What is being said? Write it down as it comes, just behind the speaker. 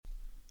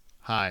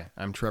Hi,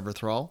 I'm Trevor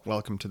Thrall.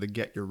 Welcome to the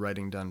Get Your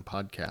Writing Done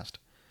podcast.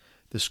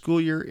 The school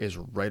year is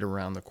right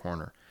around the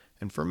corner,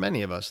 and for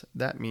many of us,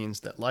 that means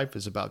that life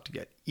is about to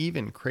get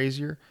even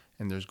crazier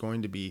and there's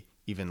going to be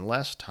even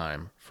less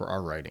time for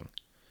our writing.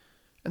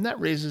 And that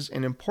raises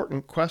an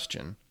important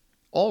question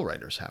all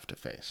writers have to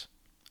face.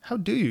 How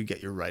do you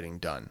get your writing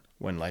done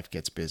when life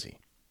gets busy?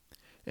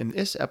 In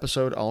this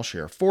episode, I'll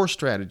share 4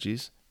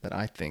 strategies that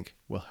I think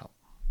will help.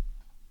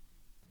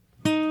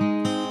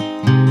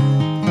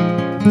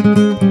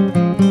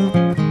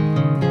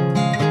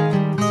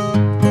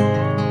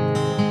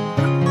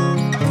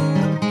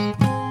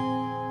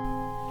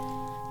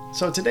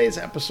 So today's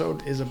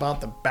episode is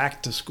about the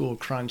back-to-school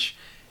crunch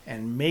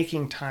and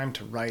making time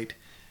to write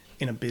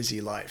in a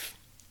busy life.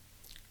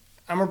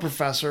 I'm a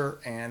professor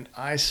and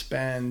I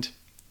spend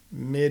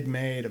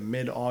mid-May to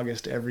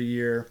mid-August every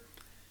year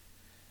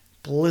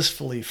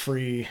blissfully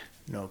free,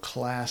 no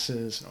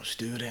classes, no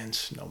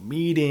students, no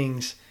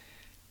meetings,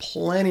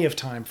 plenty of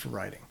time for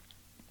writing.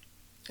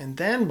 And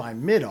then by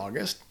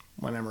mid-August,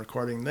 when I'm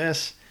recording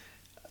this,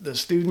 the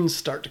students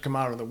start to come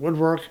out of the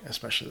woodwork,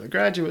 especially the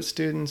graduate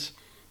students,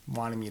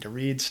 wanting me to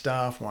read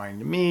stuff, wanting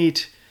to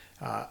meet.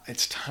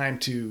 It's time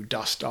to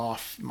dust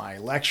off my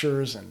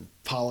lectures and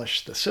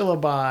polish the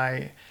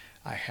syllabi.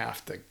 I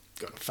have to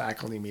go to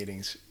faculty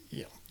meetings.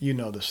 You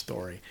know the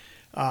story.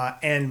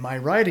 And my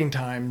writing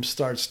time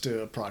starts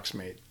to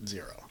approximate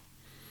 0.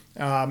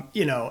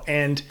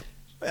 And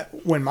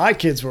when my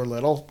kids were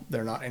little,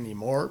 they're not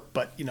anymore,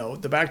 but,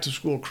 the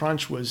back-to-school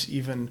crunch was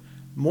even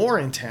more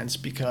intense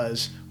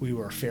because we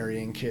were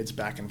ferrying kids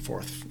back and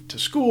forth to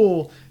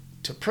school,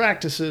 to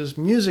practices,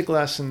 music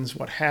lessons,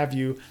 what have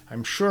you.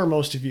 I'm sure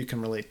most of you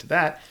can relate to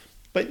that.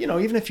 But,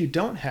 even if you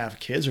don't have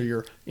kids or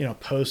you're,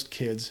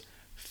 post-kids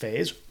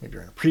phase, maybe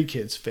you're in a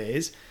pre-kids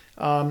phase,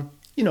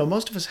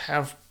 most of us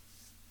have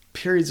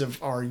periods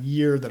of our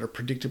year that are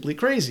predictably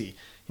crazy.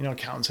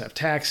 Accountants have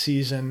tax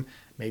season.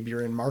 Maybe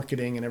you're in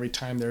marketing and every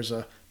time there's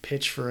a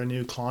pitch for a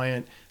new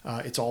client,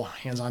 it's all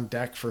hands on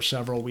deck for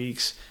several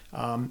weeks.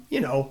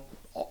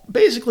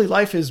 Basically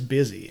life is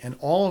busy and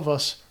all of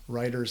us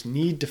writers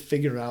need to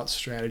figure out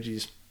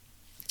strategies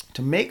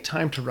to make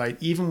time to write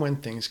even when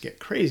things get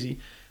crazy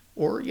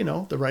or,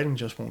 the writing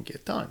just won't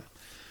get done.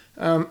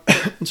 And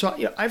so,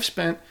 I've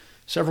spent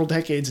several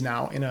decades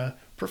now in a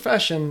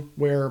profession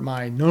where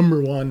my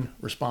number one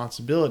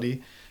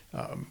responsibility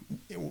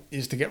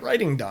is to get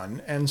writing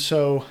done. And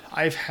so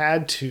I've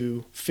had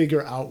to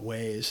figure out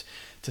ways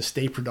to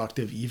stay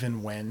productive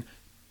even when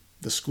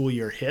the school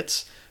year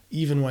hits,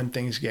 even when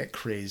things get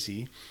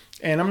crazy.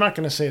 And I'm not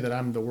going to say that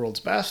I'm the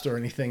world's best or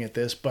anything at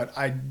this, but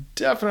I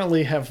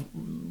definitely have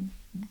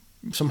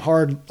some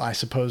hard-won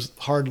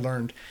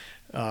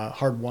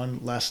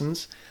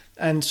lessons.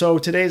 And so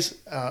today's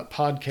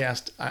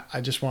podcast, I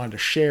just wanted to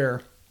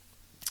share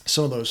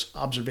some of those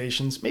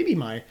observations, maybe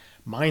my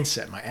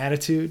mindset, my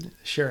attitude,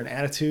 share an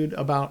attitude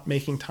about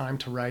making time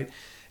to write,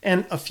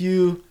 and a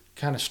few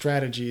kind of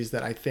strategies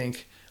that I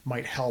think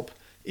might help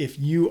if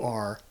you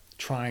are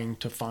trying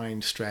to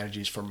find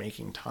strategies for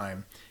making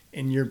time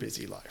in your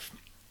busy life.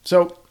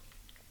 So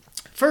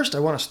first, I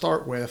want to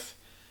start with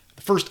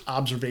the first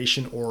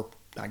observation, or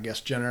I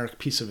guess generic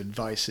piece of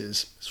advice,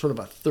 is sort of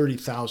a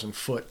 30,000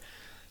 foot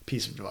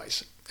piece of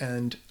advice.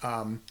 And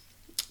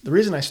the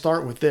reason I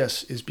start with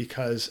this is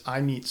because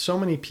I meet so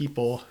many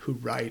people who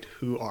write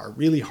who are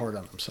really hard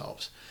on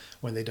themselves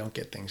when they don't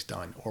get things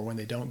done or when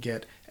they don't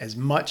get as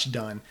much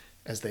done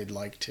as they'd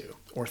like to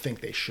or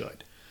think they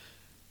should.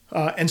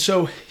 And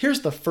so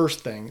here's the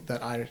first thing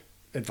that I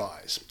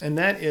advise, and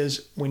that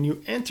is when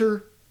you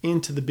enter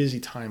into the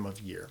busy time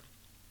of year,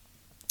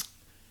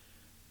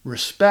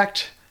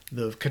 respect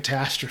the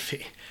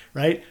catastrophe,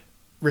 right?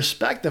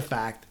 Respect the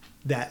fact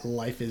that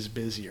life is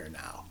busier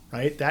now,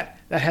 right? That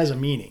has a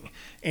meaning.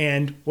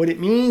 And what it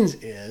means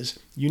is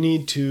you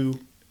need to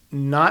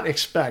not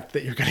expect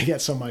that you're going to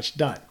get so much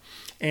done.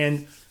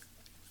 And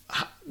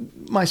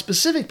my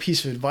specific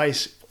piece of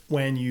advice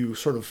when you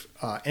sort of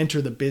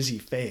enter the busy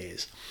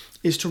phase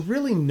is to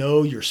really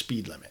know your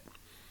speed limit.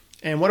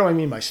 And what do I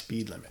mean by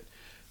speed limit?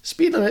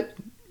 Speed limit,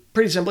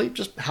 pretty simply,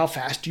 just how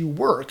fast you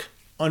work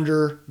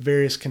under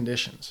various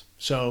conditions.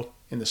 So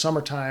in the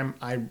summertime,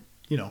 I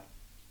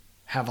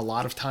have a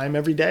lot of time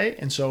every day,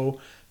 and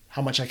so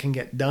how much I can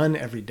get done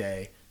every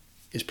day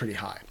is pretty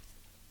high.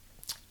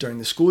 During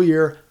the school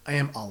year, I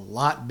am a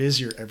lot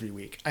busier every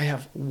week. I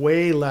have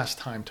way less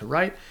time to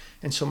write,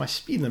 and so my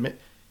speed limit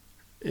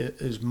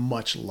is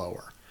much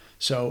lower.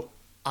 So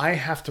I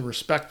have to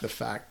respect the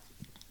fact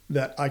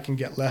that I can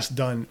get less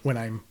done when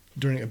I'm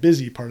during a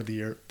busy part of the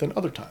year than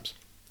other times.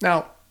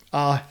 Now,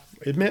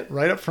 admit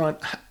right up front,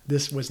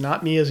 this was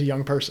not me as a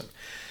young person.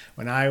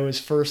 When I was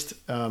first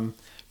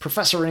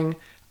professoring,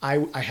 I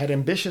had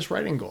ambitious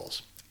writing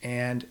goals,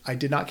 and I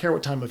did not care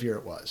what time of year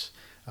it was.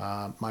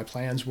 My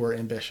plans were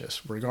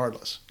ambitious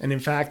regardless. And in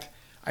fact,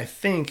 I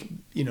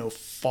think,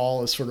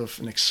 fall is sort of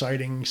an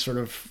exciting, sort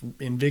of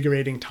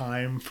invigorating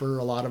time for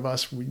a lot of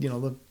us.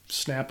 The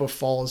snap of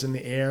fall is in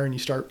the air and you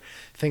start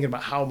thinking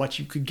about how much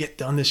you could get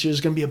done this year.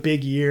 It's going to be a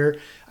big year.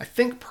 I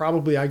think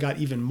probably I got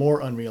even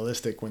more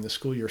unrealistic when the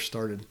school year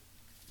started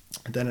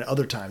than at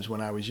other times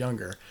when I was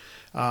younger.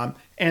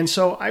 And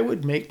so I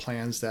would make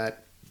plans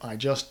that I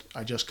just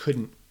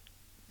couldn't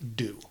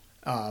do.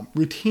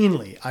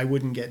 Routinely, I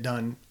wouldn't get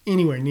done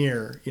anywhere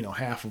near,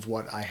 half of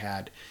what I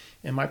had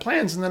in my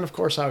plans. And then, of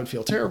course, I would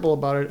feel terrible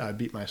about it. I'd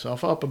beat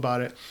myself up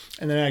about it.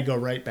 And then I'd go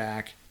right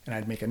back and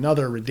I'd make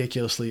another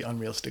ridiculously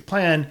unrealistic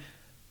plan,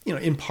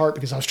 in part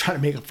because I was trying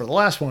to make up for the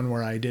last one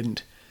where I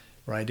didn't,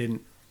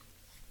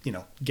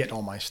 get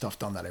all my stuff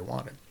done that I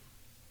wanted.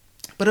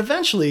 But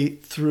eventually,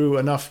 through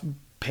enough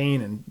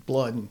pain and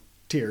blood and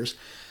tears,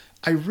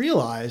 I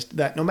realized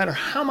that no matter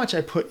how much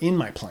I put in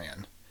my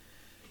plan,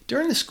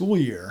 during the school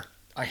year,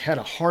 I had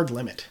a hard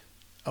limit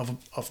of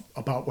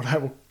about what I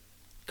will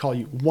call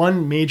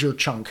one major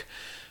chunk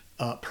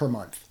per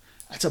month.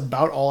 That's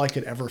about all I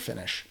could ever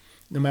finish.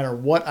 No matter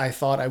what I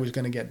thought I was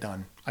going to get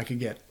done, I could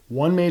get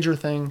one major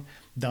thing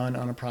done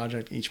on a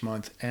project each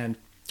month and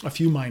a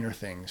few minor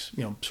things,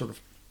 sort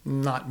of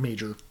not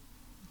major,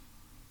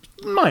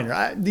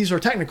 minor. These are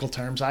technical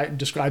terms. I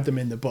described them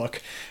in the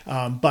book.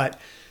 But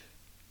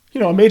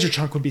a major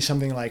chunk would be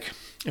something like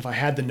if I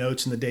had the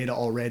notes and the data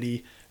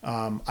already,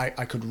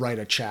 I could write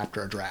a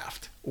chapter, a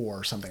draft,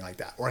 or something like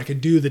that. Or I could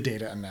do the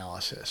data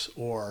analysis,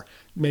 or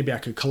maybe I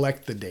could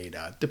collect the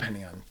data,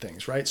 depending on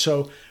things, right?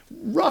 So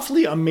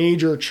roughly a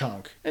major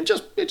chunk. And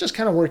it just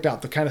kind of worked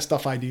out. The kind of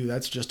stuff I do,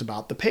 that's just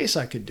about the pace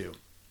I could do.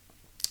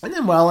 And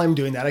then while I'm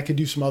doing that, I could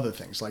do some other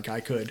things. Like I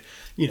could,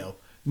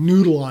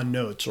 noodle on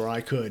notes, or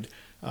I could,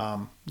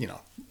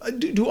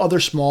 do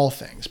other small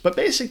things. But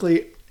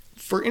basically,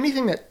 for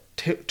anything that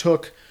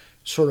took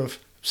sort of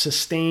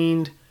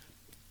sustained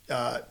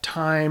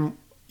time,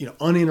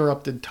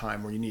 uninterrupted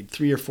time where you need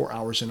 3 or 4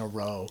 hours in a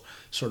row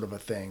sort of a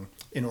thing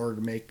in order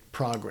to make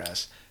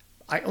progress,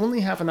 I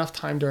only have enough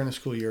time during the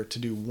school year to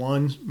do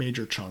one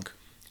major chunk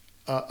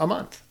a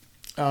month.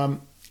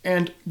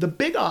 And the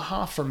big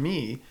aha for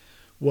me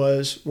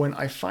was when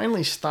I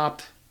finally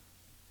stopped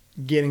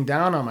getting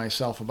down on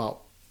myself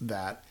about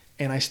that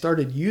and I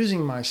started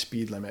using my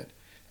speed limit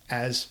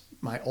as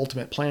my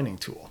ultimate planning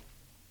tool.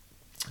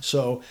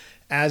 So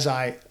as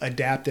I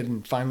adapted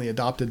and finally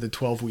adopted the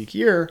 12-week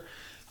year,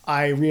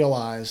 I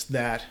realized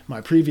that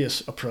my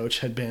previous approach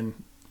had been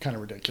kind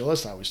of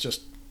ridiculous.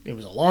 It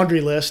was a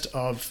laundry list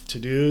of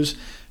to-dos,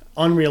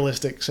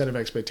 unrealistic set of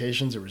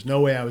expectations. There was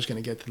no way I was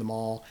going to get to them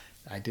all.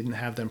 I didn't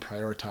have them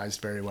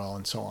prioritized very well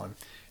and so on.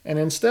 And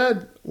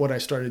instead, what I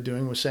started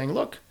doing was saying,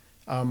 look,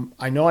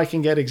 I know I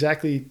can get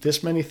exactly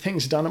this many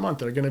things done a month.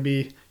 They're going to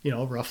be,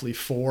 roughly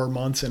 4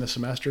 months in a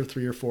semester,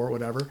 3 or 4,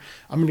 whatever.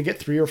 I'm going to get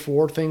 3 or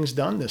 4 things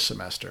done this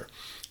semester.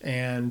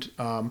 And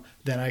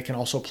then I can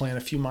also plan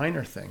a few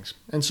minor things.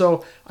 And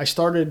so I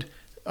started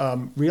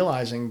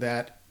realizing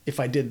that if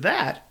I did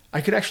that,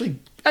 I could actually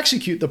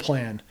execute the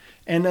plan.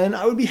 And then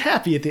I would be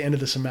happy at the end of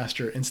the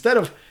semester. Instead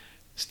of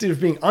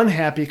being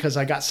unhappy because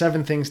I got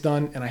 7 things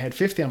done and I had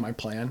 50 on my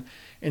plan,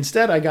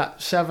 instead I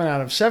got 7 out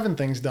of 7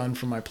 things done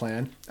from my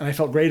plan and I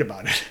felt great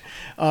about it.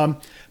 And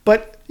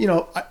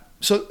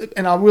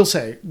I will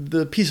say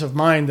the peace of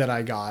mind that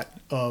I got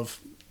of,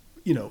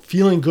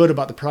 feeling good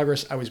about the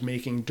progress I was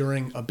making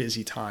during a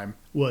busy time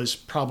was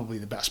probably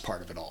the best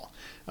part of it all.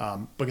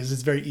 Because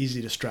it's very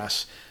easy to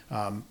stress.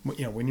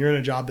 When you're in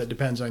a job that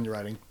depends on your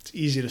writing, it's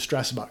easy to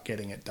stress about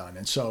getting it done.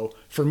 And so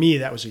for me,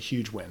 that was a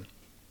huge win.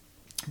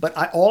 But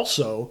I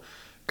also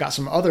got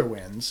some other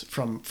wins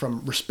from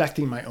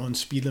respecting my own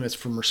speed limits,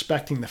 from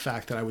respecting the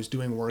fact that I was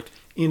doing work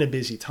in a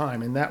busy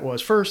time. And that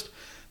was first,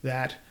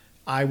 that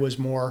I was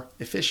more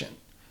efficient.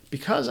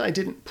 Because I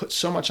didn't put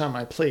so much on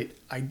my plate,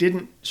 I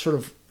didn't sort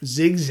of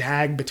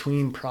zigzag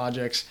between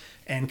projects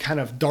and kind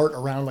of dart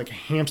around like a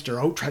hamster.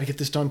 Oh, try to get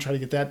this done, try to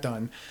get that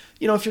done.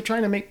 If you're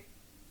trying to make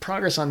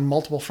progress on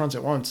multiple fronts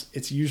at once,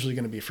 it's usually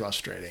going to be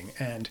frustrating.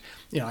 And,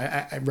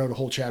 I wrote a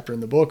whole chapter in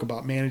the book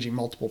about managing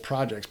multiple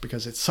projects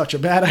because it's such a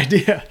bad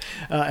idea.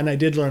 And I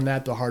did learn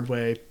that the hard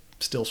way,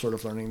 still sort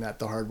of learning that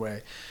the hard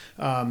way.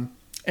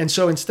 And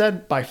so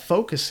instead, by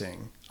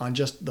focusing on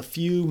just the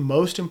few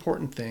most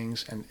important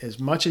things and as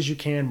much as you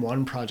can,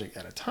 one project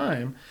at a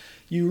time,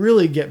 you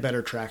really get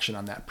better traction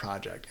on that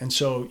project. And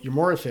so you're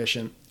more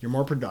efficient, you're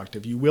more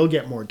productive, you will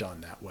get more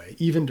done that way,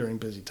 even during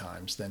busy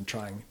times, than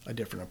trying a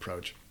different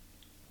approach.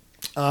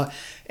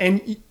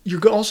 And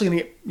you're also going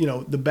to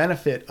get, the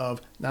benefit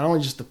of not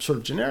only just the sort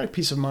of generic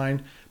peace of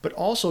mind, but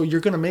also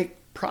you're going to make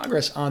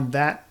progress on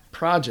that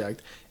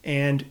project,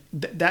 and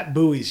that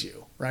buoys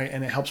you, right?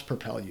 And it helps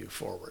propel you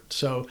forward.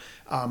 So,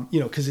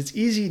 because it's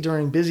easy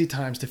during busy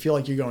times to feel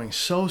like you're going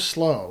so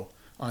slow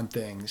on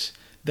things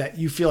that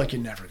you feel like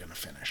you're never going to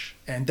finish.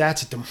 And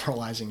that's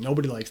demoralizing.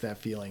 Nobody likes that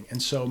feeling.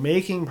 And so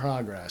making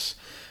progress,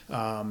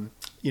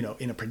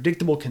 in a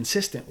predictable,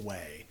 consistent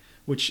way,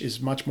 which is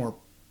much more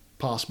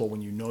possible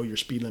when you know your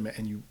speed limit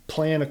and you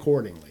plan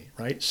accordingly,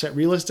 right? Set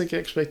realistic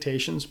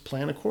expectations,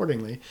 plan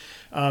accordingly.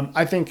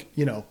 I think,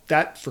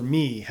 that for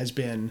me has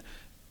been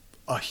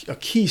a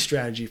key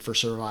strategy for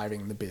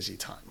surviving the busy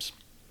times.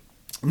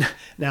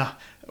 Now,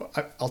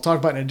 I'll talk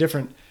about in a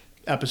different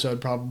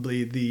episode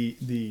probably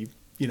the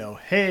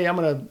hey, I'm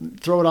going to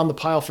throw it on the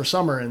pile for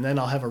summer and then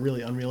I'll have a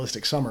really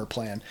unrealistic summer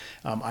plan.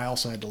 I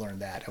also had to learn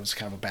that. It was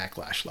kind of a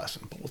backlash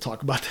lesson, but we'll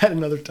talk about that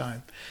another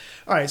time.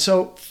 All right,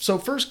 so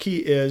first key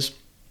is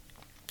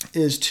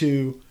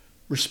to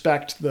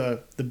respect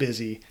the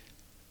busy,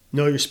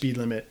 know your speed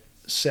limit,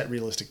 set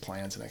realistic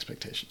plans and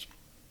expectations.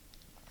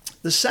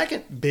 The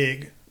second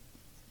big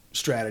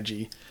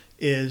strategy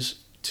is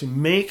to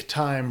make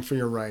time for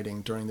your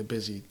writing during the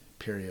busy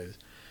period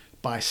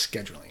by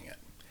scheduling it.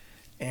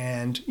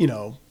 And,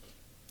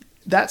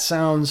 that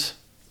sounds,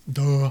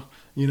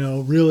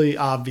 really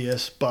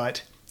obvious.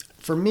 But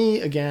for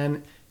me,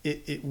 again,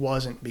 it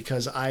wasn't,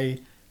 because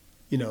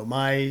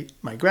my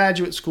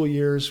graduate school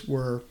years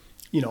were,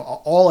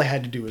 all I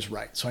had to do was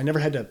write. So I never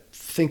had to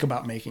think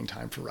about making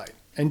time to write.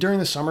 And during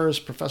the summers,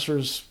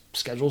 professors'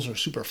 schedules are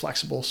super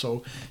flexible,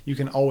 so you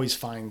can always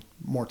find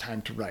more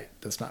time to write.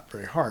 That's not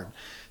very hard.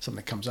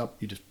 Something comes up,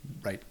 you just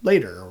write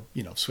later, or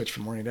switch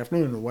from morning to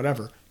afternoon or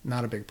whatever.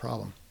 Not a big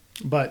problem.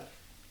 But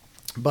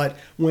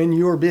when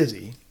you're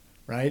busy,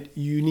 right,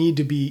 you need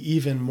to be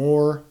even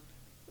more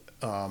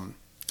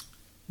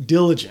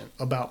diligent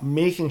about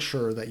making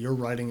sure that your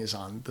writing is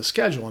on the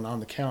schedule and on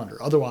the calendar.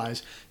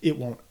 Otherwise, it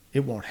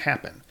won't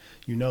happen.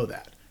 You know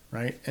that,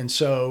 right? And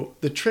so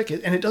the trick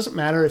is, and it doesn't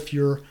matter if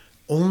you're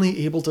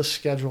only able to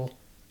schedule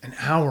an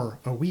hour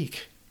a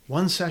week,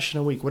 one session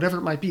a week, whatever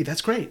it might be,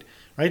 that's great,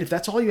 right? If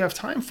that's all you have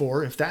time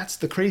for, if that's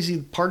the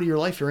crazy part of your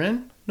life you're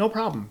in, no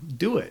problem,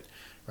 do it,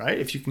 right?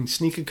 If you can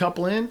sneak a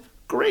couple in,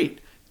 great,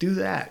 do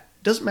that.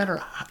 Doesn't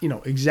matter,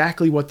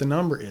 exactly what the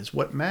number is.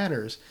 What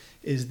matters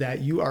is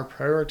that you are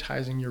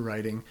prioritizing your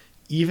writing,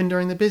 even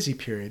during the busy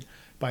period,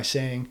 by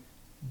saying,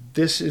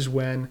 this is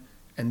when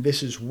and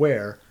this is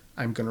where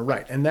I'm going to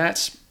write. And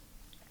that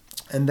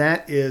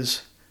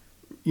is,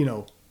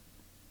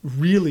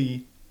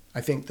 really,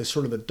 I think the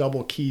sort of the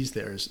double keys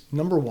there is,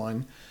 number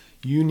one,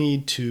 you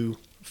need to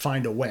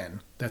find a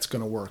when that's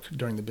going to work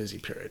during the busy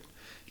period.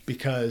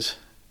 Because,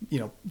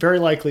 very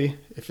likely,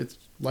 if it's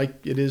like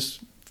it is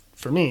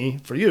for me,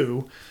 for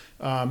you,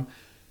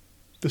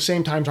 the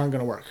same times aren't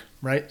going to work,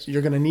 right? So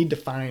you're going to need to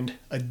find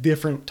a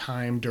different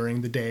time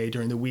during the day,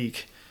 during the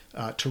week,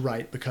 to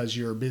write, because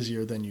you're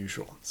busier than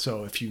usual.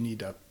 So if you need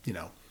to,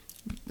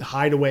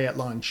 hide away at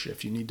lunch,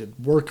 if you need to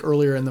work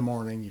earlier in the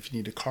morning, if you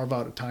need to carve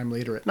out a time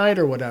later at night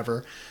or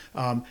whatever.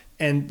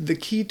 And the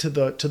key to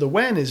the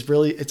when is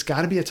really, it's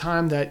got to be a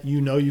time that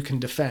you can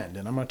defend.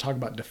 And I'm going to talk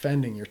about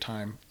defending your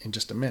time in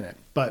just a minute.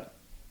 But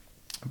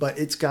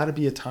it's got to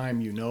be a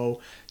time you're going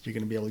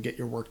to be able to get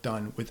your work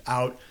done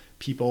without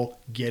people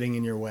getting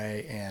in your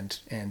way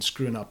and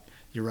screwing up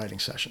your writing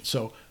session.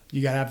 So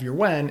you got to have your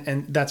when,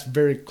 and that's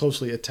very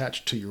closely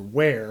attached to your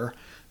where.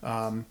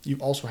 You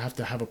also have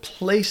to have a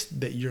place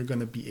that you're going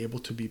to be able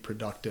to be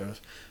productive.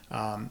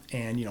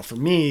 And, for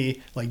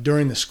me, like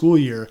during the school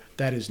year,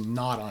 that is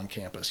not on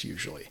campus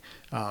usually.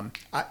 On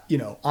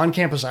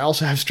campus, I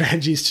also have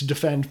strategies to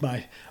defend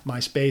my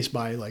space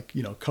by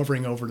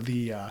covering over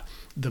the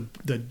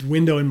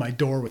window in my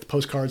door with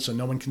postcards so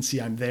no one can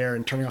see I'm there,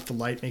 and turning off the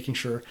light, making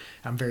sure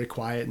I'm very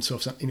quiet. And so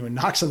if anyone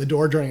knocks on the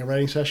door during a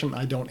writing session,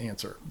 I don't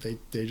answer.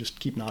 They just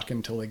keep knocking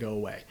until they go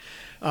away.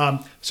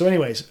 So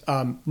anyways,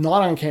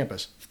 not on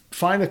campus.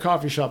 Find a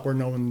coffee shop where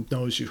no one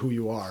knows who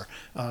you are.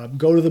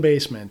 Go to the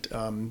basement.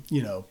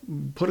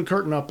 Put a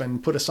curtain up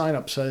and put a sign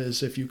up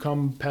says, if you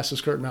come past this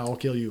curtain, I will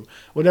kill you.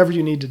 Whatever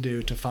you need to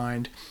do to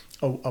find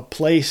a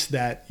place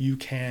that you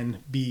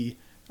can be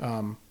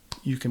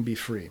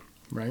free,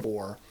 right?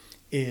 Or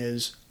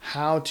is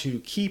how to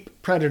keep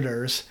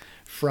predators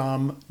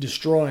from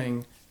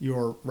destroying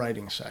your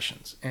writing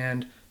sessions.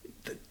 And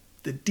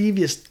the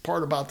devious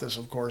part about this,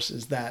 of course,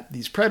 is that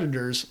these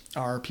predators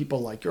are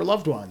people like your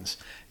loved ones,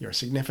 your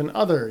significant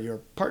other, your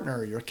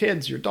partner, your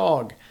kids, your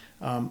dog.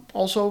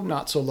 Also,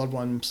 not so loved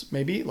ones,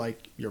 maybe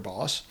like your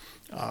boss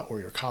or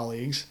your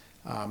colleagues,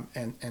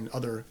 and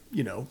other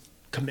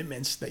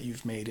commitments that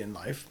you've made in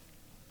life.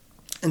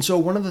 And so,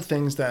 one of the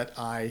things that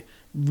I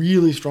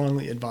really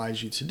strongly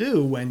advise you to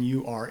do when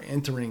you are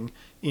entering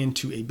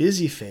into a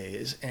busy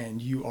phase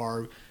and you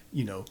are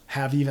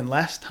have even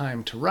less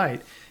time to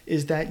write,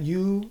 is that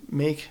you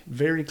make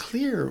very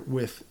clear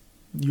with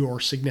your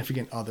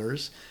significant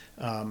others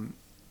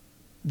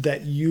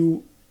that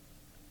you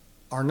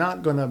are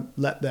not going to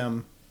let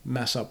them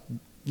mess up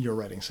your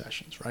writing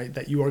sessions, right?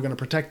 That you are going to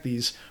protect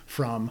these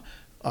from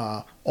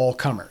all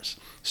comers.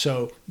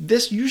 So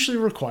this usually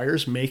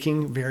requires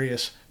making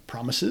various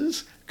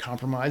promises,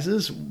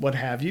 compromises, what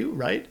have you,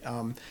 right?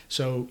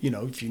 So,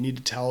 if you need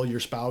to tell your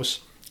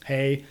spouse,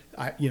 hey,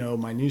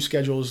 my new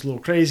schedule is a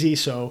little crazy,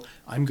 so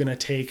I'm going to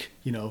take,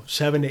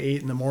 7 to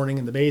 8 in the morning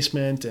in the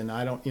basement, and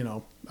I don't,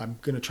 I'm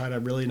going to try to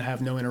really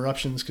have no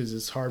interruptions because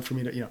it's hard for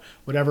me to,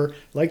 whatever,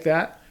 like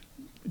that,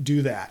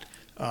 do that.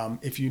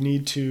 If you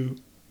need to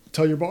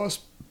tell your boss,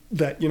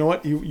 that, you know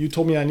what, you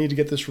told me I need to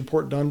get this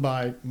report done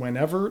by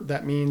whenever.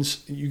 That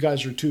means you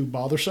guys are too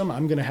bothersome.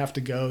 I'm going to have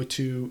to go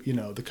to,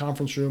 the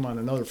conference room on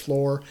another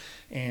floor,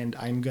 and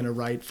I'm going to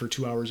write for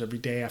 2 hours every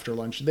day after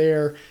lunch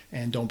there,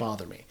 and don't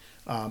bother me.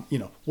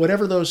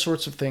 Whatever those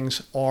sorts of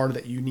things are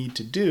that you need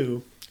to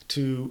do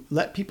to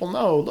let people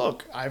know,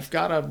 look, I've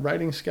got a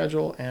writing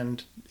schedule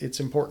and it's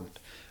important.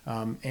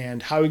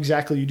 And how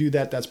exactly you do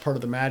that, that's part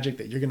of the magic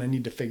that you're going to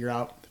need to figure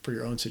out for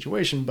your own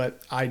situation.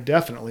 But I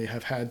definitely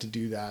have had to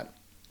do that,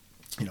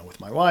 with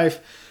my wife,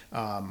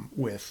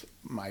 with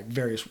my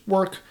various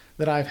work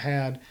that I've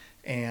had.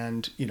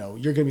 And,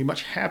 you're going to be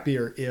much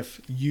happier if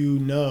you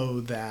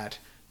know that,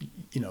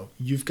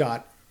 you've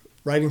got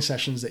writing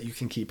sessions that you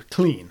can keep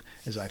clean,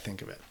 as I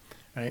think of it.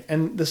 Right?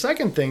 And the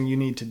second thing you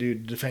need to do to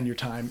defend your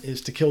time is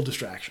to kill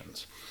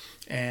distractions.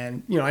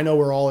 And, I know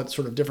we're all at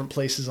sort of different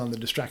places on the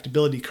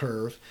distractibility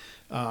curve.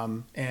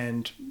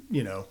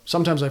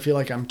 Sometimes I feel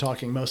like I'm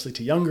talking mostly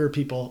to younger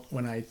people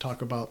when I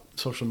talk about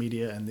social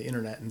media and the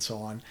internet and so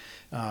on.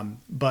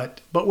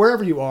 But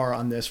wherever you are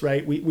on this,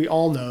 right, we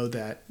all know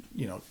that,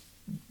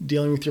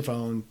 dealing with your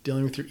phone,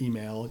 dealing with your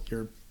email,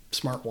 your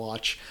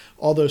smartwatch,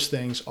 all those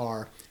things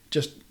are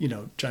just,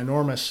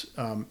 ginormous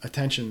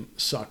attention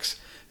sucks.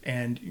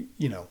 And,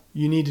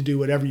 you need to do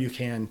whatever you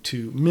can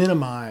to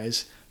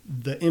minimize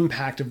the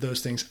impact of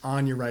those things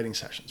on your writing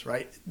sessions,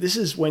 right? This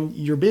is when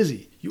you're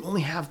busy. You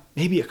only have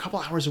maybe a couple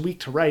hours a week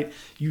to write.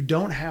 You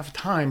don't have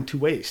time to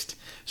waste.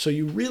 So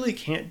you really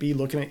can't be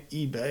looking at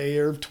eBay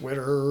or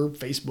Twitter or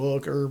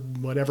Facebook or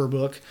whatever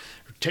book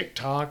or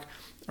TikTok,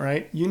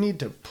 right? You need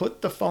to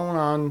put the phone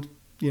on,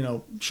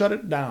 shut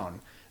it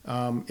down.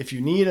 If you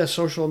need a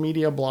social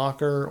media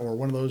blocker or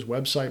one of those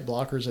website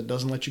blockers that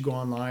doesn't let you go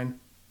online,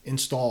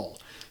 install.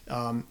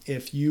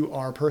 If you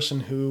are a person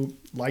who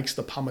likes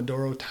the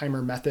Pomodoro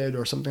timer method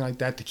or something like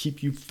that to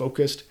keep you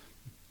focused,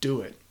 do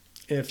it.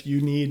 If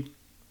you need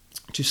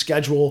to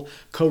schedule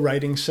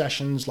co-writing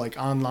sessions like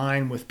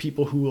online with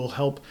people who will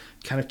help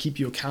kind of keep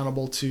you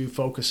accountable to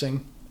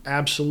focusing,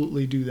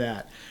 absolutely do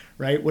that,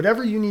 right?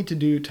 Whatever you need to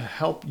do to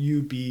help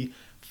you be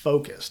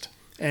focused.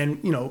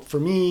 And, for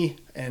me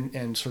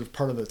and sort of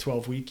part of the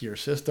 12-week year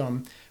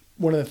system,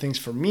 one of the things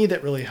for me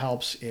that really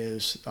helps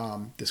is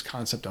this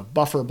concept of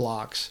buffer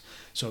blocks.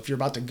 So if you're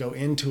about to go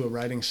into a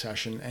writing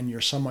session and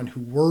you're someone who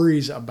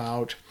worries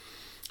about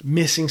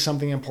missing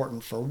something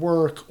important for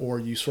work, or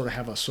you sort of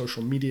have a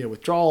social media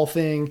withdrawal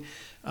thing,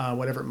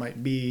 whatever it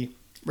might be,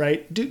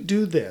 right?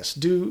 Do this.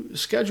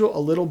 Schedule a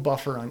little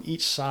buffer on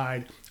each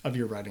side of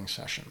your writing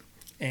session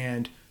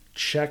and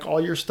check all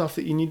your stuff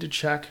that you need to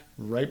check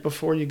right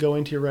before you go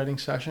into your writing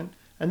session.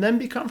 And then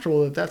be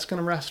comfortable that that's going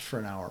to rest for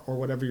an hour or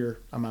whatever your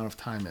amount of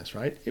time is,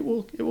 right? It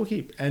will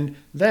keep. And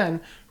then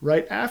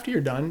right after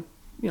you're done,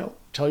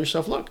 tell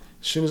yourself, look,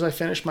 as soon as I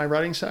finish my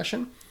writing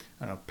session,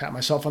 I'll pat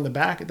myself on the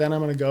back. Then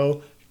I'm going to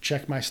go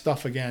check my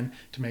stuff again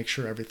to make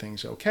sure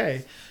everything's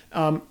okay.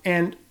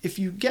 And if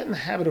you get in the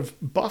habit of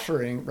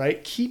buffering,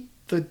 right, keep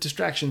the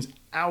distractions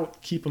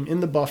out, keep them in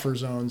the buffer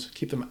zones,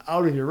 keep them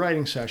out of your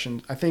writing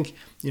session. I think,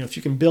 if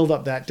you can build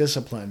up that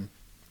discipline,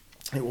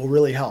 it will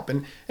really help.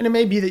 And it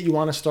may be that you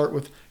want to start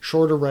with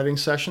shorter writing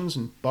sessions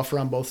and buffer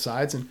on both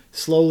sides and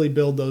slowly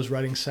build those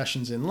writing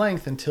sessions in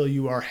length until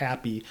you are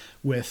happy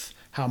with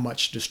how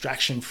much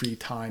distraction-free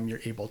time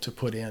you're able to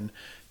put in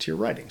to your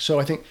writing. So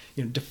I think,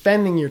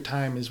 defending your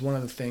time is one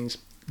of the things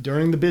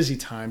during the busy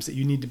times that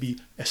you need to be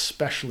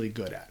especially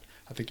good at.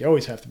 I think you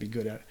always have to be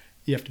good at it.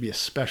 You have to be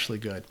especially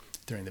good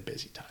during the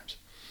busy times.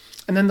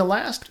 And then the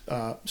last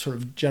sort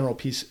of general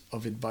piece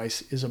of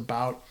advice is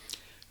about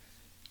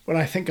what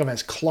I think of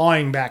as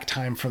clawing back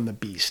time from the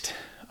beast.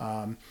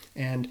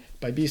 And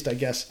by beast, I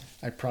guess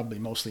I probably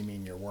mostly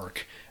mean your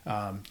work,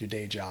 your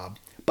day job,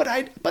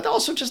 but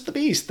also just the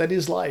beast that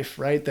is life,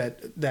 right?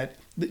 That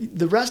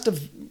the rest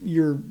of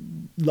your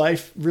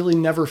life really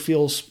never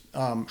feels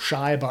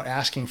shy about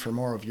asking for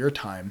more of your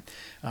time,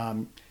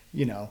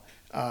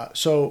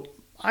 So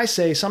I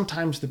say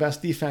sometimes the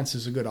best defense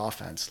is a good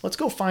offense. Let's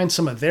go find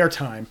some of their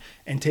time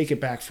and take it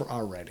back for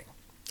our writing.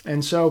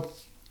 And so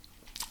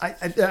I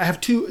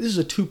have two. This is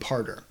a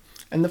two-parter,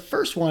 and the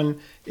first one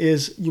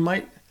is, you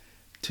might,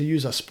 to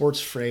use a sports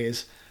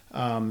phrase,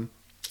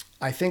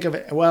 I think of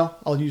it. Well,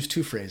 I'll use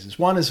two phrases.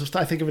 One is,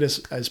 I think of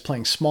it as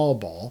playing small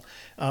ball.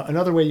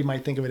 Another way you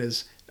might think of it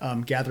is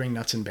gathering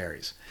nuts and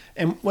berries.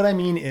 And what I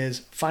mean is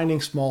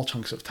finding small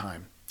chunks of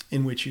time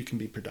in which you can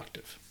be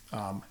productive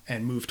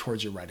and move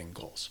towards your writing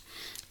goals.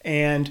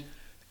 And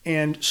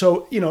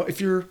so,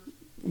 if your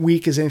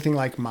week is anything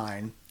like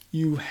mine,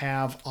 you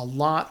have a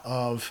lot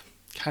of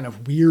kind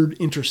of weird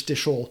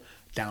interstitial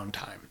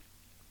downtime.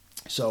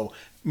 So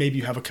maybe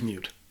you have a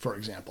commute, for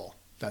example.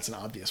 That's an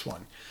obvious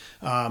one.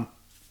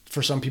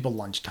 For some people,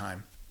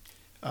 lunchtime.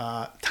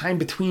 Time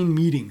between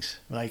meetings.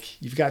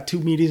 Like you've got two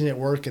meetings at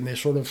work and they're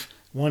sort of,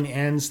 one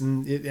ends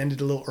and it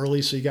ended a little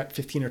early, so you got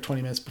 15 or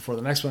 20 minutes before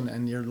the next one,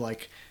 and you're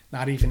like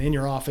not even in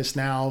your office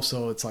now.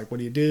 So it's like, what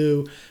do you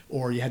do?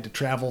 Or you had to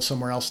travel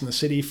somewhere else in the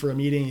city for a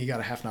meeting. You got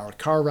a half an hour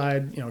car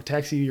ride,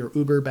 taxi or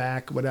Uber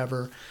back,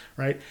 whatever,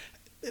 right?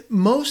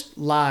 Most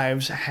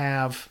lives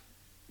have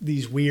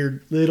these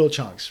weird little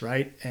chunks,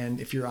 right? And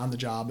if you're on the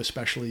job,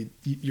 especially,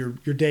 your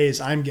day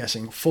is, I'm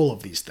guessing, full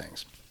of these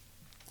things.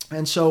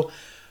 And so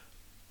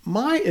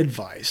my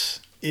advice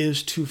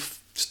is to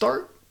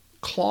start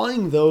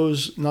clawing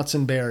those nuts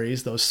and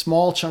berries, those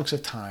small chunks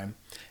of time,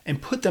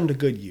 and put them to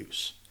good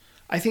use.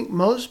 I think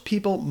most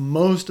people,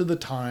 most of the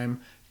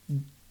time,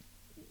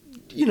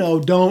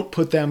 don't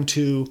put them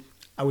to,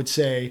 I would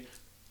say,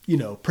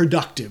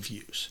 productive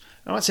use.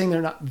 I'm not saying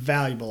they're not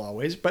valuable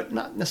always, but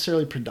not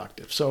necessarily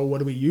productive. So what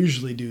do we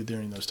usually do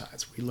during those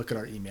times? We look at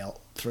our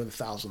email for the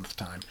 1,000th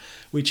time.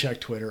 We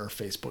check Twitter or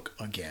Facebook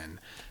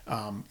again.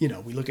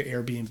 We look at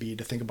Airbnb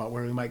to think about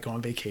where we might go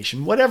on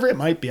vacation, whatever it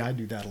might be. I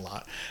do that a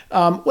lot.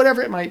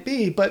 Whatever it might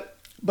be. But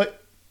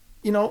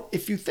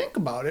if you think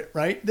about it,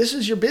 right, this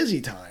is your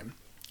busy time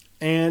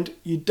and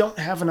you don't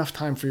have enough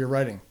time for your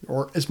writing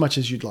or as much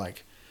as you'd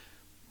like.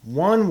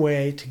 One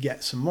way to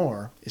get some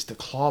more is to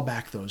claw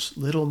back those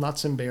little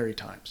nuts and berry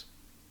times.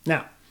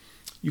 Now,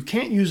 you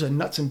can't use a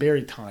nuts and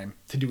berry time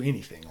to do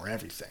anything or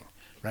everything,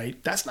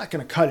 right? That's not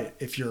going to cut it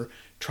if you're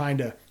trying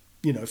to,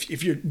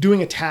 if you're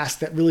doing a task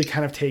that really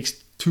kind of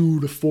takes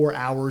 2 to 4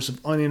 hours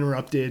of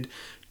uninterrupted,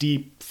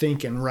 deep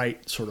think and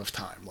write sort of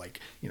time,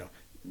 like,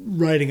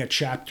 writing a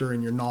chapter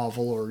in your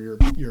novel or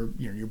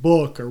your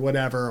book or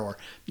whatever, or,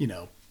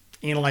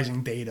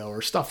 analyzing data or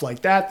stuff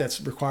like that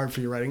that's required for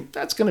your writing.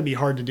 That's going to be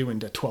hard to do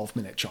into a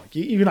 12-minute chunk.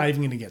 You're not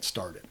even going to get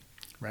started,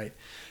 right?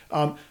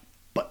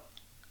 But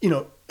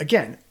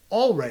again,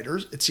 all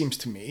writers, it seems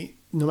to me,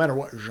 no matter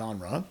what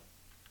genre,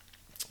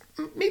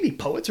 maybe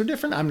poets are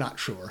different, I'm not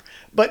sure,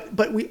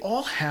 but we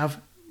all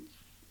have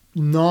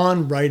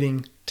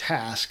non-writing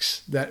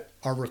tasks that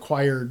are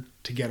required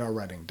to get our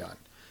writing done.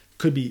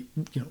 Could be,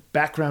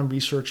 background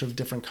research of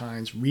different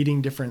kinds,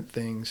 reading different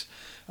things.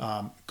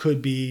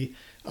 Could be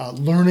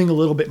learning a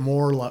little bit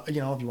more. If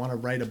you want to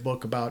write a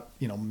book about,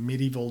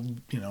 medieval,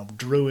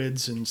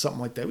 druids and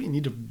something like that, you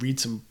need to read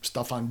some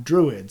stuff on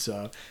druids.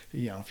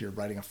 If you're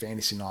writing a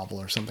fantasy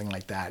novel or something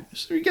like that,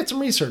 so you get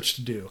some research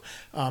to do.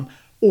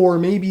 Or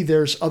maybe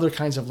there's other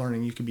kinds of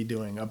learning you could be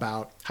doing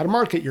about how to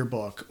market your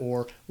book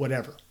or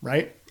whatever,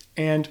 right?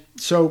 And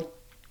so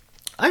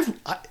I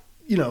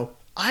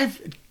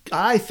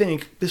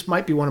think this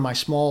might be one of my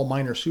small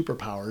minor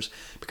superpowers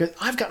because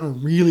I've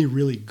gotten really,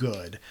 really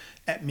good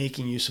at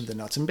making use of the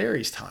nuts and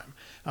berries time.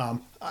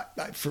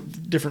 For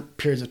different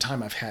periods of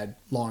time, I've had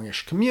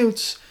longish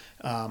commutes.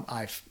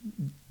 I've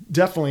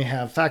definitely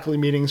have faculty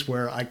meetings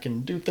where I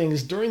can do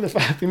things during the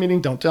faculty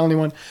meeting. Don't tell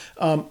anyone.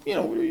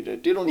 You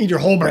don't need your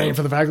whole brain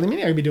for the faculty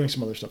meeting. I could be doing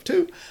some other stuff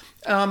too.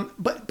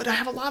 But I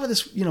have a lot of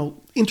this,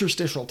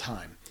 interstitial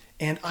time.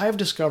 And I've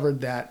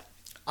discovered that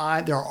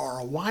there are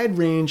a wide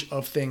range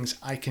of things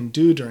I can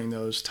do during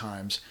those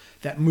times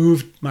that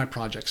move my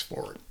projects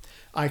forward.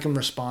 I can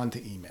respond to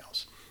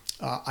emails.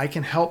 I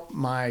can help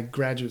my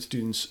graduate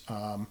students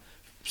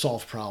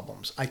solve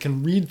problems. I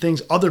can read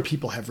things other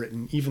people have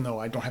written, even though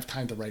I don't have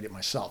time to write it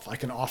myself. I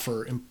can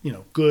offer,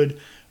 good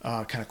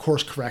kind of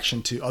course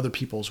correction to other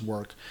people's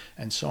work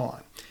and so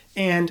on.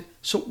 And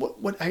so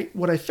what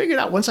I figured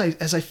out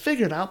as I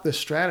figured out this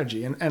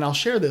strategy, and I'll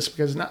share this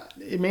because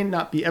it may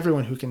not be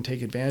everyone who can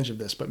take advantage of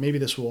this, but maybe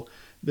this will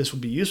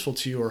be useful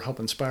to you or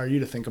help inspire you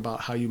to think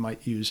about how you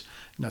might use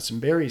nuts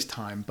and berries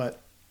time.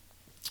 But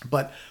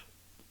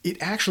it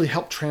actually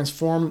helped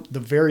transform the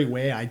very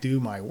way I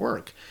do my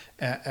work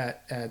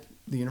at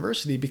the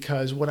university,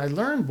 because what I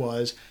learned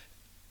was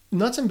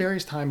nuts and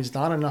berries time is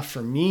not enough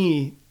for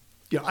me.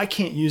 I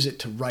can't use it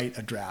to write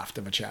a draft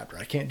of a chapter.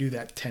 I can't do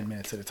that 10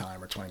 minutes at a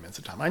time or 20 minutes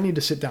at a time. I need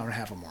to sit down and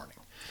have a morning,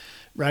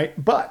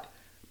 right? But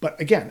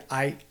again,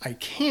 I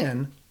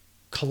can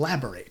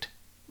collaborate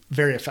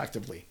very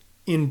effectively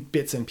in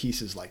bits and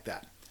pieces like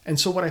that. And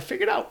so what I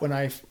figured out when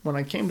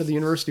I came to the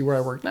university where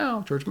I work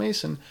now, George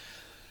Mason,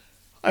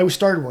 I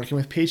started working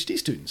with PhD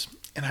students.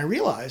 And I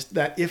realized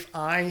that if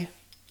I,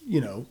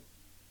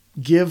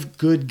 give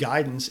good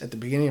guidance at the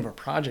beginning of a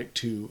project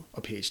to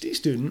a PhD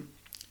student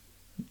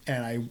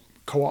and I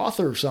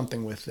co-author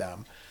something with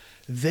them,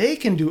 they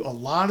can do a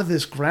lot of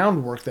this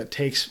groundwork that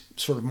takes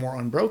sort of more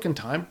unbroken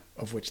time,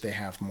 of which they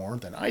have more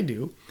than I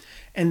do.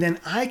 And then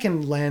I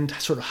can lend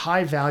sort of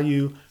high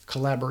value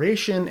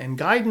collaboration and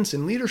guidance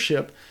and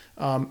leadership.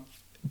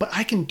 But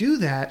I can do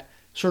that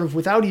sort of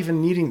without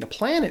even needing to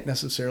plan it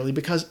necessarily,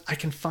 because I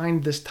can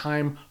find this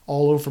time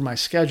all over my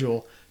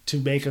schedule to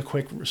make a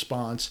quick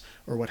response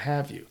or what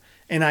have you.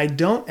 And I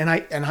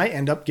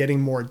end up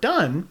getting more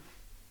done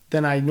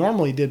than I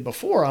normally did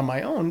before on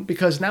my own,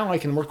 because now I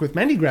can work with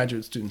many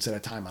graduate students at a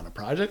time on a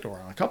project or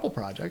on a couple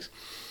projects.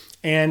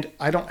 And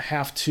I don't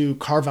have to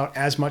carve out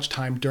as much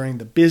time during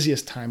the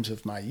busiest times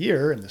of my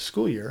year in the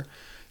school year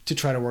to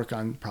try to work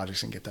on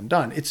projects and get them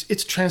done.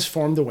 It's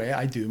transformed the way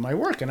I do my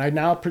work. And I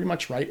now pretty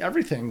much write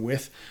everything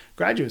with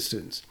graduate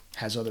students.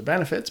 Has other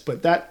benefits,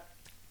 but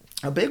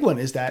a big one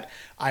is that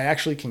I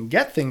actually can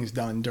get things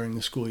done during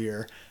the school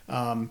year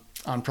on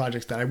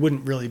projects that I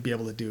wouldn't really be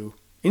able to do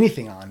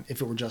anything on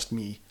if it were just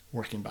me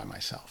working by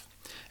myself.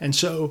 And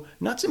so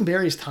nuts and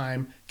berries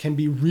time can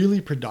be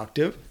really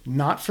productive,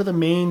 not for the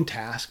main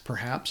task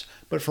perhaps,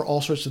 but for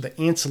all sorts of the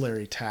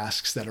ancillary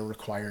tasks that are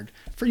required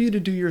for you to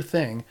do your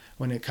thing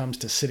when it comes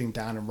to sitting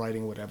down and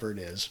writing whatever it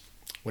is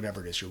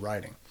you're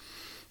writing.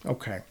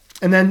 Okay.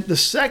 And then the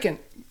second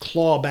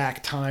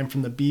clawback time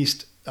from the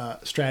beast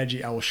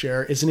strategy I will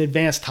share is an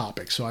advanced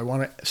topic. So I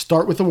want to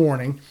start with a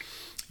warning.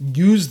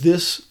 Use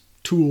this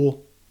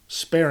tool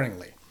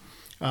sparingly.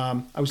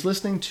 I was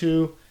listening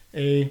to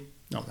I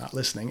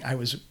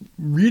was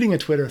reading a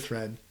Twitter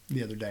thread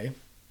the other day.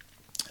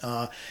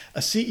 A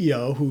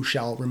CEO who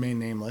shall remain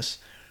nameless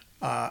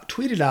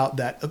tweeted out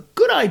that a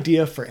good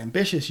idea for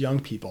ambitious young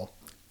people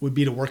would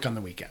be to work on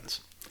the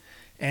weekends.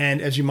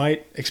 And as you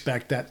might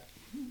expect, that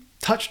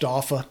touched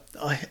off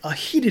a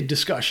heated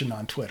discussion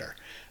on Twitter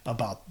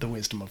about the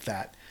wisdom of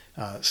that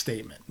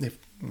statement,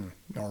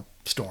 or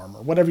storm,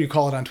 or whatever you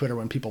call it on Twitter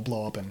when people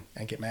blow up and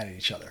get mad at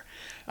each other.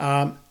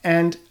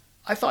 And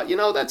I thought,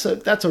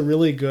 that's a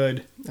really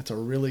good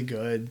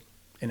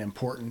and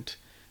important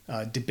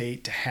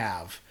debate to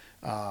have.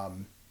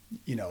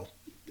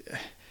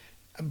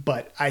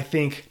 But I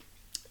think,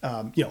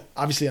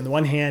 obviously on the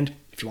one hand,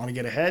 if you want to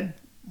get ahead,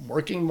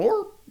 working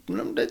more,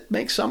 that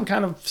makes some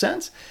kind of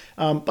sense.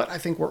 But I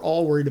think we're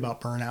all worried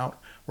about burnout.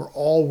 We're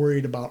all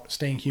worried about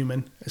staying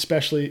human,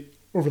 especially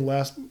over the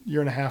last year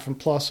and a half and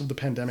plus of the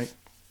pandemic.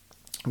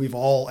 We've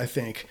all, I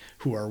think,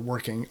 who are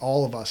working,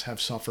 all of us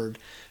have suffered,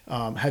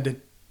 had to,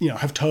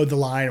 have towed the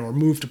line or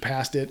moved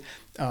past it.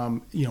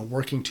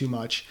 Working too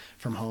much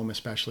from home,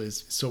 especially,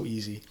 is so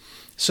easy.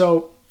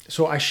 So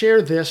I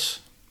share this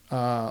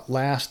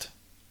last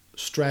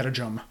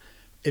stratagem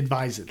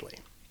advisedly.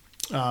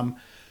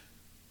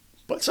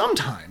 But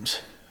sometimes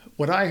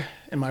what I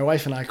and my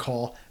wife and I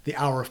call the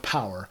hour of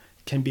power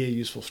can be a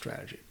useful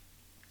strategy.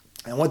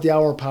 And what the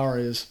hour of power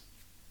is,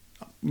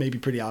 maybe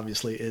pretty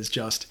obviously, is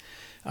just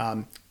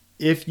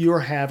if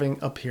you're having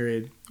a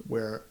period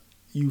where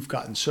you've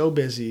gotten so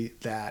busy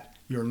that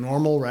your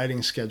normal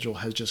writing schedule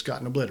has just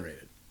gotten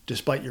obliterated,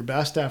 despite your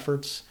best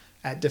efforts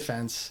at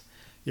defense,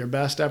 your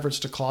best efforts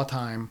to claw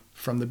time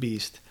from the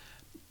beast,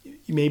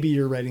 maybe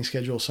your writing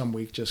schedule some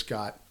week just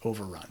got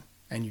overrun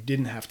and you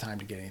didn't have time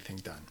to get anything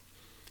done.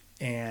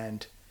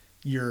 And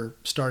you're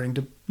starting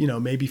to,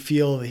 maybe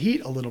feel the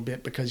heat a little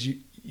bit because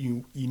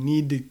you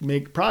need to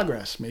make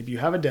progress. Maybe you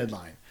have a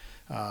deadline.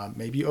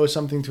 Maybe you owe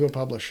something to a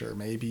publisher.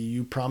 Maybe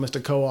you promised a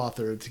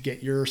co-author to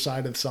get your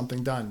side of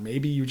something done.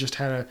 Maybe you just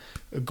had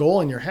a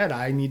goal in your head.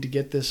 I need to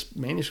get this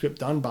manuscript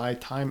done by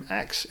time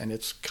X, and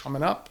it's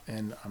coming up,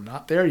 and I'm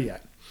not there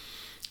yet.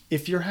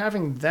 If you're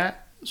having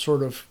that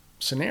sort of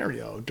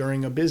scenario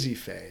during a busy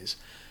phase,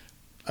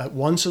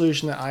 one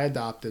solution that I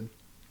adopted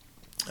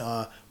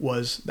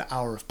was the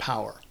hour of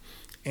power.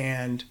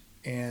 And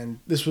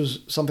this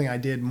was something I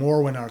did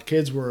more when our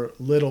kids were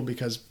little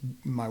because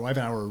my wife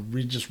and I were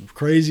just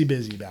crazy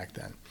busy back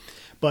then.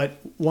 But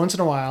once in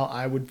a while,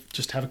 I would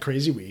just have a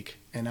crazy week,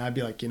 and I'd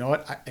be like, you know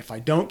what? If I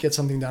don't get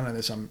something done on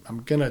this,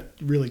 I'm gonna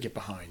really get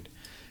behind.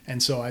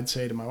 And so I'd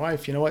say to my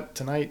wife, you know what?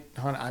 Tonight,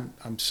 hon,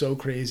 I'm so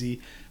crazy.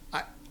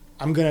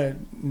 I'm gonna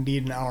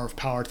need an hour of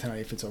power tonight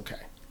if it's okay.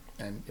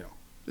 And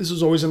this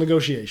was always a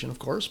negotiation, of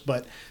course,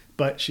 but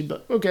she'd be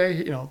like,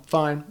 okay,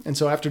 fine. And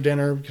so after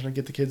dinner, we kind of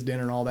get the kids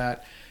dinner and all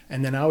that.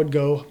 And then I would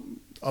go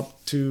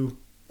up to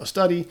a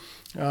study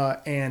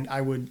and I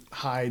would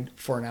hide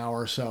for an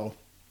hour or so.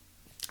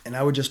 And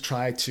I would just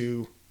try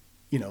to,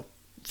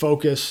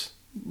 focus,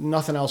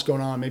 nothing else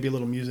going on, maybe a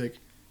little music.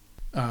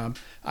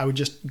 I would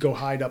just go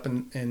hide up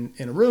in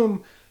a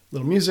room,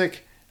 little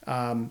music,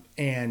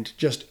 and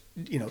just,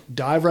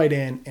 dive right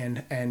in.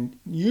 And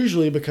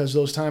usually because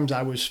those times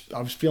I was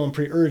feeling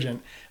pretty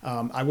urgent,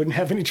 I wouldn't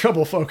have any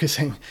trouble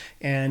focusing,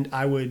 and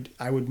I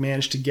would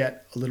manage to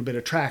get a little bit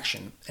of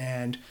traction.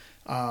 And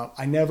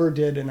I never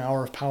did an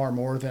hour of power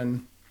more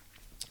than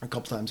a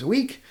couple times a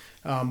week.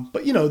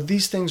 But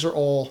these things are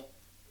all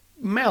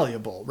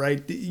malleable,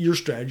 right? Your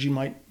strategy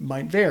might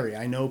vary.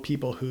 I know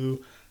people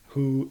who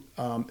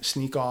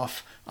sneak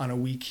off on a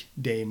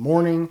weekday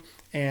morning,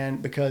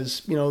 and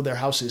because their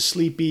house is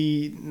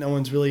sleepy, no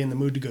one's really in the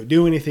mood to go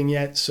do anything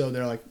yet, so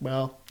they're like,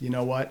 well, you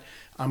know what,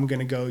 I'm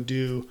gonna go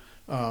do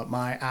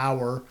my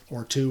hour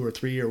or 2 or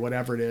 3 or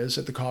whatever it is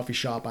at the coffee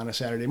shop on a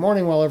Saturday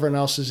morning while everyone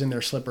else is in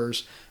their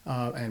slippers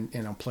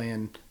and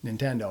playing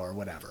Nintendo or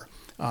whatever.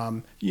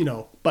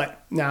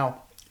 But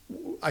now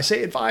I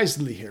say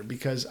advisedly here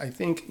because I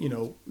think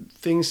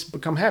things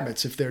become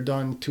habits if they're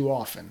done too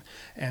often.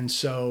 And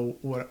so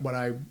what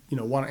I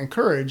want to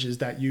encourage is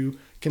that you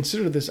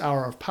consider this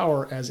hour of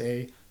power as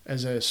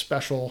a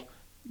special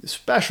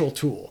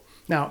tool.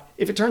 Now,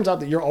 if it turns out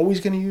that you're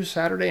always going to use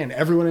Saturday and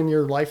everyone in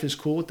your life is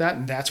cool with that,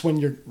 and that's when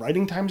your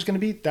writing time is going to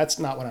be, that's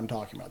not what I'm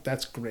talking about.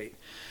 That's great.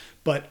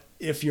 But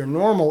if your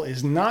normal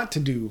is not to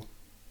do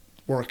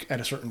work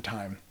at a certain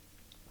time,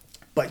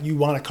 but you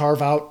want to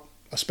carve out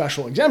a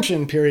special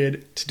exemption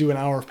period to do an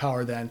hour of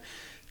power, then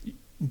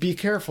be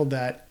careful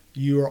that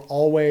you are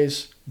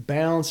always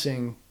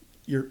balancing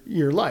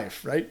your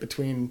life, right,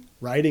 between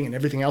writing and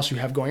everything else you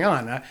have going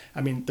on.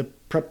 I mean, the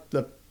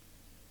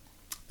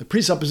The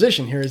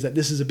presupposition here is that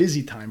this is a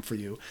busy time for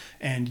you,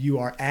 and you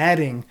are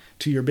adding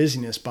to your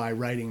busyness by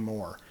writing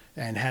more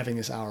and having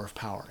this hour of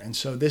power. And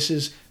so this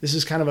is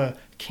kind of a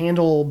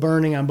candle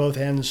burning on both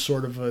ends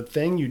sort of a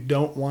thing. You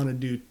don't want to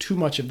do too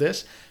much of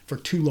this for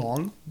too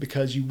long,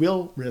 because you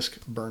will risk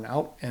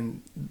burnout.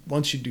 And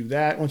once you do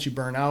that, once you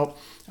burn out,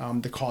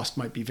 the cost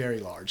might be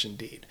very large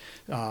indeed.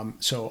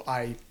 So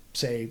I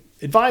say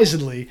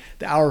advisedly,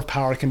 the hour of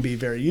power can be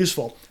very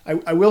useful.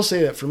 I will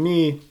say that for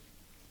me,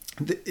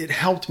 it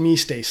helped me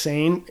stay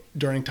sane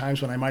during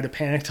times when I might have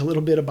panicked a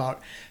little bit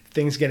about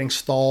things getting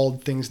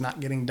stalled, things not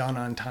getting done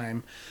on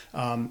time.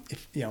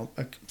 If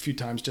a few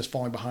times just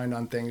falling behind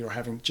on things or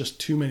having just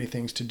too many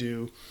things to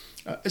do,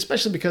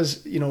 especially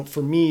because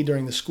for me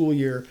during the school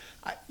year,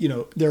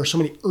 there are so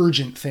many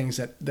urgent things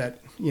that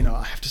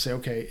I have to say,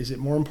 okay, is it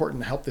more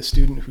important to help this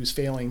student who's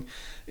failing,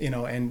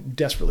 and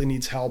desperately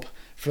needs help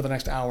for the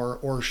next hour,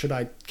 or should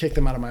I kick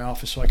them out of my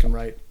office so I can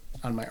write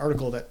on my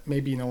article that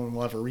maybe no one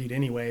will ever read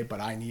anyway, but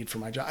I need for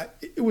my job?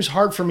 It was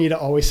hard for me to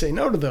always say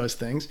no to those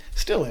things,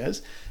 still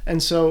is.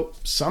 And so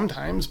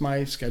sometimes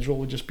my schedule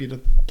would just be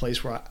the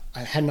place where I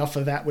had enough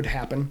of that would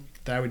happen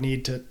that I would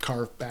need to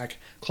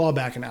claw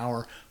back an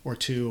hour or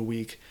two a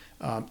week,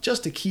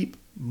 just to keep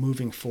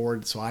moving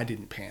forward so I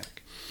didn't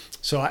panic.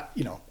 So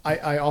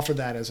I offer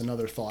that as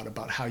another thought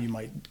about how you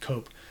might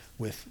cope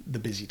with the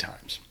busy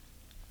times.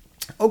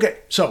 Okay,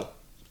 so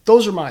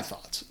those are my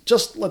thoughts.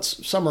 Just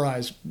let's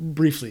summarize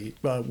briefly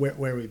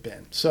where we've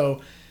been.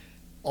 So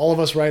all of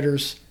us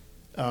writers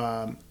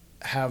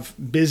have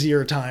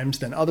busier times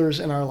than others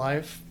in our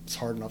life. It's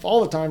hard enough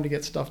all the time to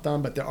get stuff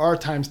done, but there are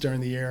times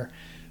during the year,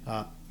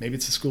 maybe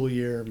it's the school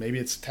year, maybe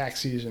it's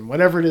tax season,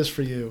 whatever it is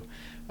for you,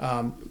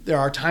 there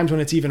are times when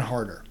it's even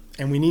harder.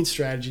 And we need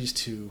strategies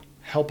to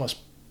help us,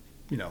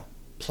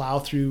 plow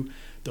through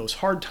those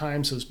hard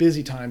times, those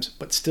busy times,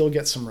 but still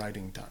get some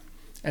writing done.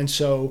 And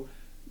so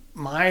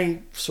my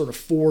sort of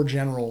 4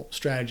 general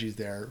strategies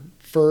there.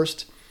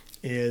 First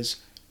is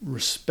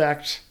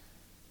respect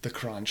the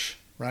crunch,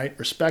 right?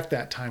 Respect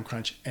that time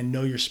crunch and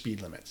know your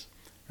speed limits,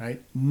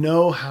 right?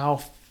 Know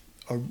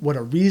what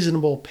a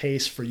reasonable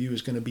pace for you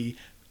is going to be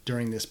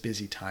during this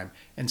busy time,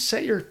 and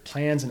set your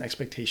plans and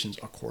expectations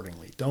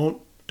accordingly.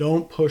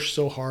 Don't push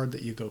so hard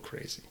that you go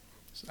crazy.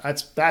 So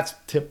that's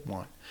tip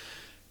 1.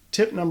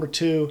 Tip number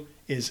 2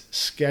 is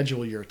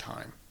schedule your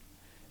time.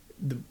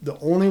 The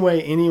only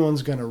way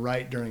anyone's going to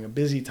write during a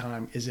busy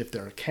time is if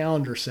their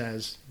calendar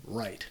says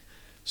write.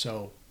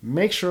 So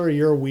make sure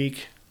your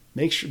week,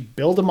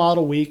 build a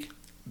model week,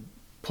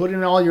 put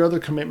in all your other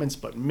commitments,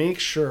 but make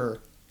sure,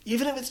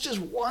 even if it's just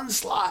 1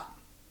 slot,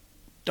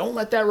 don't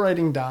let that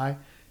writing die.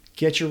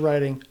 Get your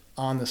writing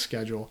on the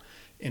schedule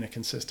in a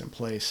consistent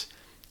place,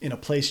 in a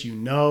place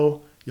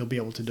you'll be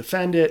able to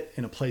defend it,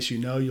 in a place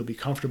you'll be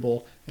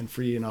comfortable and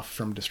free enough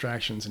from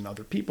distractions and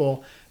other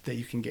people that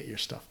you can get your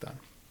stuff done.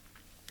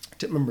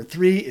 Tip number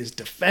 3 is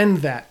defend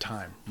that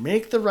time.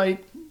 Make the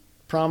right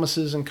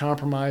promises and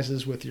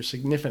compromises with your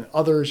significant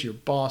others, your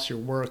boss, your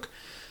work,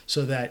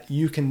 so that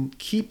you can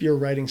keep your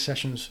writing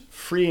sessions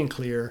free and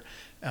clear,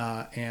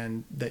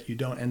 and that you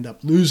don't end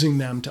up losing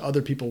them to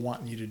other people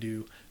wanting you to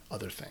do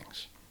other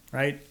things,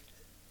 right?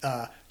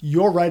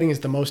 Your writing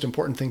is the most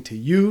important thing to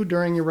you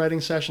during your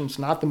writing sessions,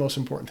 not the most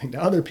important thing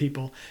to other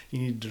people. You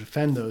need to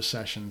defend those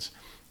sessions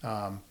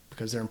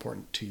because they're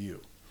important to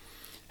you.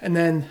 And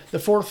then the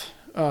 4th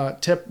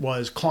tip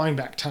was clawing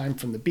back time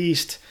from the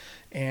beast.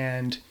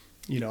 And,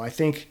 I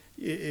think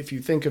if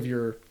you think of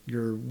your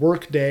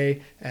work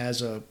day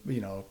as a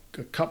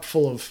cup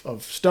full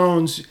of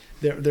stones,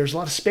 there's a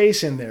lot of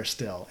space in there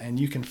still. And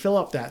you can fill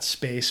up that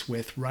space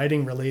with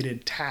writing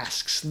related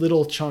tasks,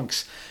 little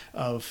chunks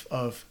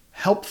of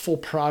helpful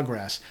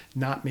progress,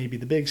 not maybe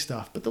the big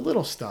stuff, but the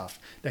little stuff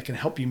that can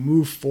help you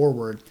move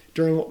forward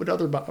during what would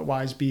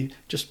otherwise be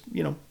just,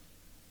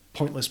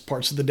 pointless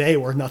parts of the day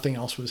where nothing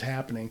else was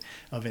happening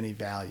of any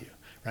value,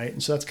 right?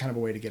 And so that's kind of a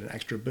way to get an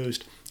extra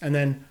boost. And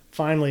then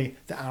finally,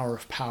 the hour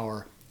of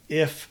power,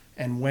 if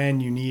and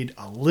when you need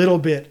a little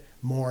bit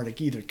more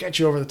to either get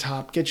you over the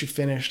top, get you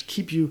finished,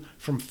 keep you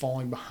from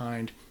falling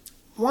behind.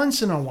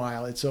 Once in a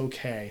while, it's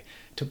okay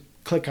to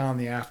click on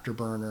the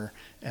afterburner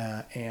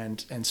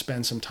and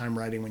spend some time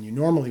writing when you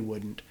normally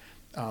wouldn't.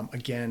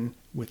 Again,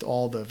 with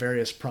all the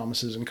various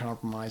promises and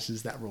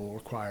compromises that will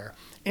require,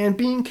 and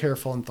being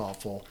careful and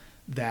thoughtful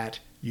that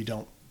you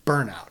don't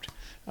burn out,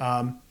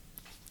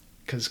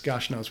 because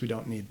gosh knows we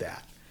don't need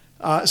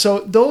that. So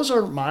those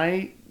are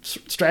my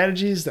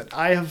strategies that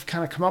I have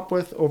kind of come up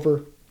with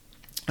over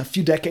a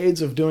few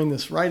decades of doing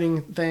this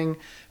writing thing.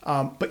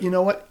 But you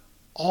know what?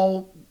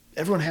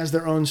 Everyone has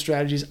their own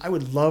strategies. I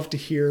would love to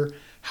hear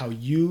how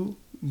you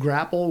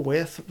grapple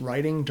with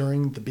writing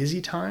during the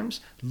busy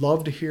times.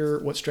 Love to hear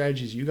what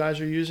strategies you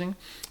guys are using.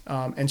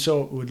 And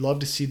so would love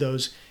to see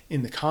those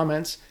in the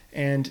comments.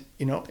 And,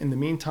 in the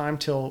meantime,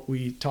 till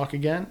we talk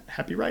again,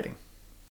 happy writing.